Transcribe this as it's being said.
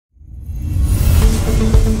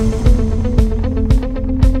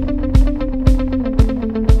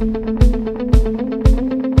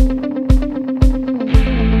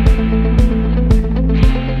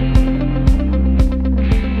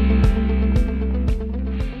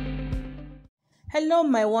Hello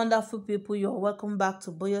my wonderful people, you're welcome back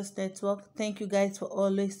to Boyos Network. Thank you guys for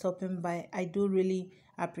always stopping by. I do really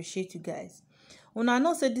appreciate you guys. When I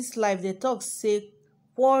know say this life they talk say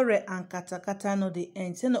quarrel and kata no the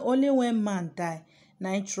end. Say no only when man die na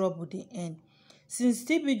in trouble the end. Since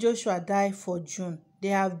TB Joshua died for June, they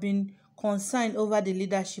have been concerned over the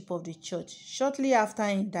leadership of the church. Shortly after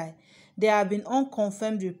he died, there have been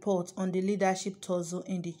unconfirmed reports on the leadership tussle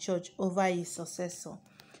in the church over his successor.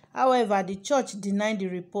 However, the church denied the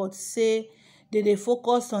report, say they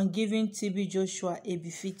focused on giving TB Joshua a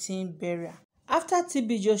befitting burial. After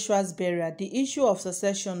TB Joshua's burial, the issue of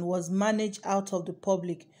succession was managed out of the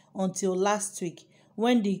public until last week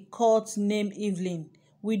when the court named Evelyn,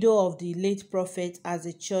 widow of the late prophet, as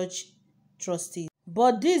a church trustee.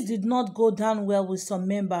 But this did not go down well with some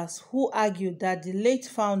members who argued that the late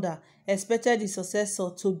founder expected the successor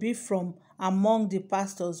to be from among the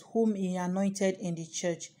pastors whom he anointed in the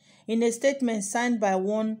church. In a statement signed by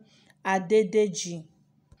one Adedeji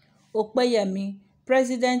Opeyemi,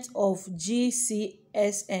 president of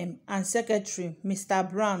GCSM, and secretary Mr.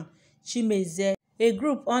 Brown Chimeze, a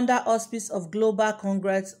group under auspice of Global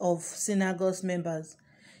Congress of Synagogues members.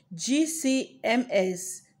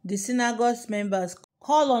 GCMS, the synagogues members,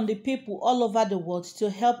 call on the people all over the world to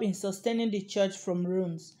help in sustaining the church from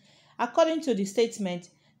ruins. According to the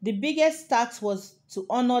statement, the biggest task was to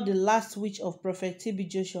honor the last wish of Prophet TB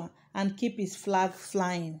Joshua and keep his flag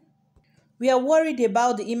flying. We are worried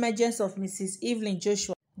about the emergence of Mrs. Evelyn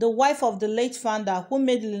Joshua, the wife of the late founder, who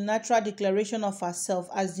made the unilateral declaration of herself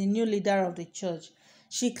as the new leader of the church.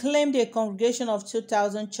 She claimed a congregation of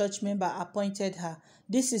 2,000 church members appointed her.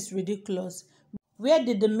 This is ridiculous. Where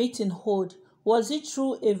did the meeting hold? Was it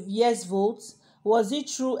through a yes vote? Was it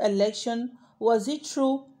through election? Was it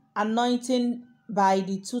through anointing by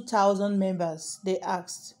the 2,000 members? They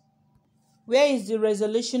asked. Where is the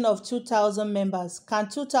resolution of 2,000 members? Can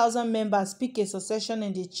 2,000 members pick a succession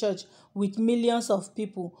in the church with millions of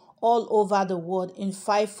people all over the world in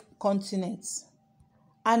 5 continents?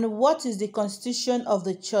 And what is the constitution of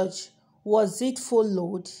the church? Was it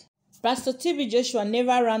followed? Pastor TB Joshua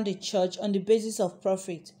never ran the church on the basis of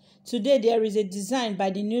profit. Today there is a design by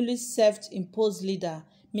the newly self-imposed leader,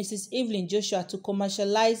 Mrs. Evelyn Joshua, to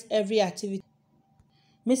commercialize every activity.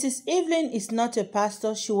 Mrs. Evelyn is not a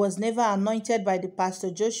pastor. She was never anointed by the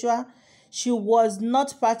Pastor Joshua. She was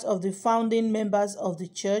not part of the founding members of the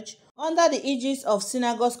church. Under the aegis of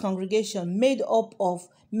Synagogues congregation made up of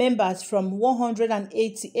members from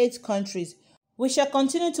 188 countries, we shall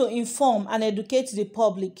continue to inform and educate the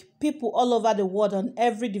public, people all over the world, on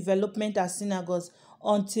every development at synagogues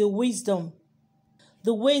until wisdom,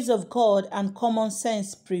 the ways of God, and common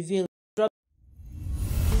sense prevail.